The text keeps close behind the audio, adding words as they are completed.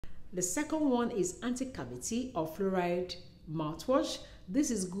The second one is anti-cavity or fluoride mouthwash.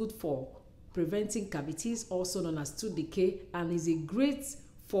 This is good for preventing cavities, also known as tooth decay, and is a great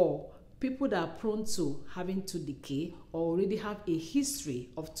for people that are prone to having tooth decay or already have a history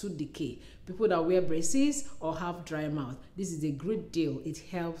of tooth decay. People that wear braces or have dry mouth. This is a great deal. It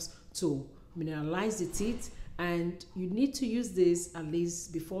helps to mineralize the teeth, and you need to use this at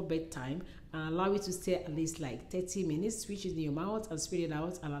least before bedtime and allow it to stay at least like 30 minutes. Switch it in your mouth and spit it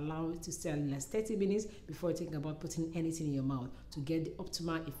out, and allow it to stay at least 30 minutes before you think about putting anything in your mouth to get the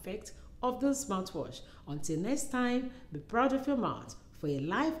optimal effect of this mouthwash. Until next time, be proud of your mouth for a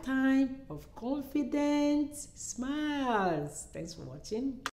lifetime of confident smiles. Thanks for watching.